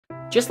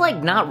Just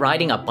like not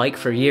riding a bike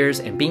for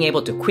years and being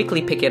able to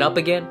quickly pick it up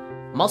again,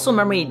 muscle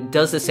memory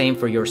does the same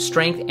for your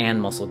strength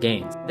and muscle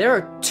gains. There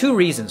are two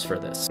reasons for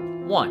this.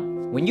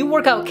 One, when you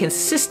work out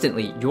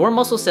consistently, your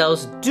muscle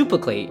cells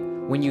duplicate.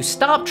 When you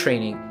stop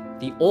training,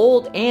 the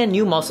old and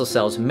new muscle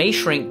cells may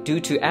shrink due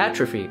to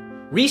atrophy.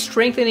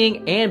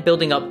 Restrengthening and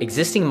building up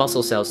existing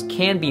muscle cells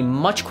can be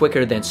much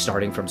quicker than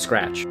starting from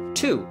scratch.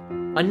 Two,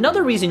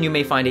 another reason you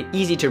may find it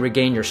easy to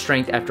regain your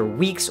strength after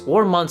weeks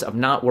or months of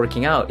not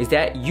working out is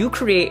that you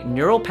create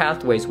neural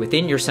pathways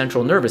within your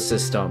central nervous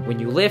system when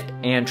you lift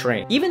and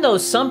train. Even though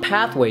some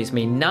pathways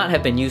may not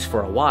have been used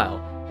for a while,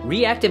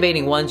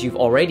 reactivating ones you've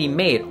already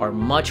made are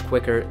much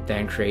quicker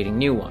than creating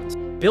new ones.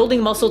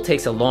 Building muscle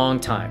takes a long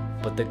time,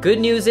 but the good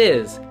news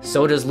is,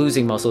 so does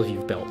losing muscle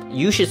you've built.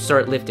 You should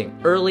start lifting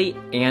early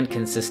and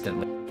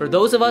consistently. For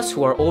those of us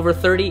who are over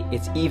 30,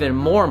 it's even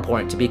more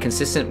important to be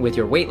consistent with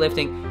your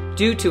weightlifting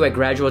due to a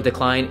gradual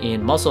decline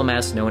in muscle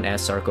mass known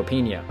as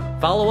sarcopenia.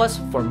 Follow us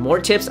for more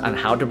tips on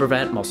how to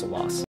prevent muscle loss.